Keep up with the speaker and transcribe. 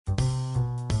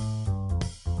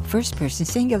First person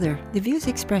singular. The views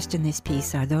expressed in this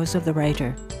piece are those of the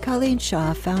writer. Colleen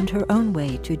Shaw found her own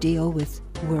way to deal with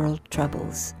world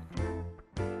troubles.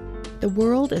 The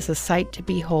world is a sight to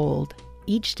behold.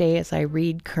 Each day as I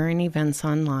read current events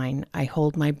online, I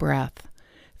hold my breath.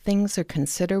 Things are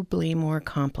considerably more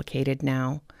complicated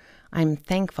now. I'm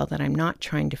thankful that I'm not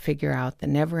trying to figure out the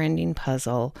never-ending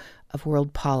puzzle of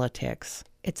world politics.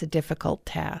 It's a difficult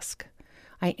task.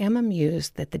 I am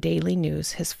amused that the daily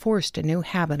news has forced a new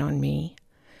habit on me.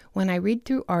 When I read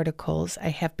through articles, I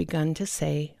have begun to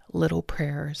say little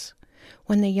prayers.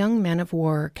 When the young men of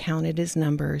war counted his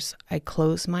numbers, I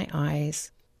close my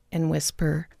eyes and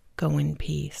whisper, "Go in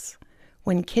peace."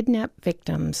 When kidnapped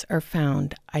victims are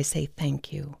found, I say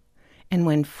thank you. And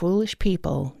when foolish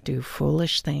people do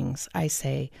foolish things, I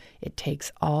say, it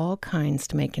takes all kinds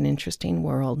to make an interesting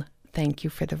world. Thank you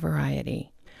for the variety.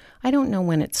 I don't know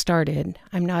when it started.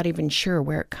 I'm not even sure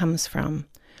where it comes from.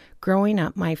 Growing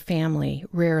up, my family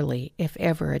rarely, if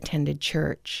ever, attended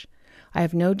church. I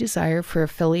have no desire for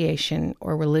affiliation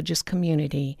or religious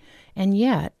community, and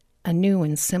yet a new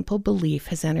and simple belief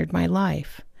has entered my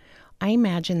life. I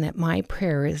imagine that my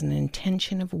prayer is an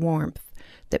intention of warmth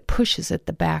that pushes at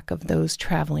the back of those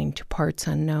traveling to parts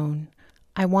unknown.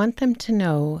 I want them to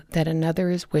know that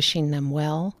another is wishing them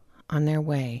well on their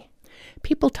way.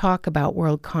 People talk about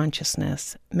world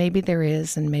consciousness. Maybe there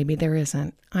is and maybe there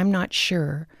isn't. I'm not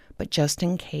sure, but just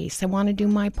in case, I want to do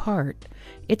my part.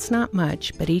 It's not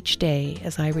much, but each day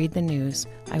as I read the news,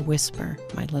 I whisper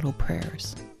my little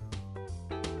prayers.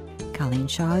 Colleen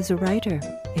Shaw is a writer.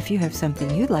 If you have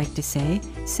something you'd like to say,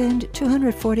 send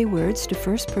 240 words to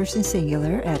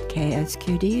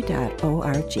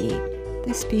firstpersonsingular@ksqd.org.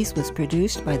 This piece was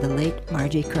produced by the late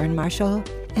Margie Kern Marshall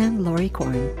and Lori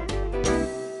Korn.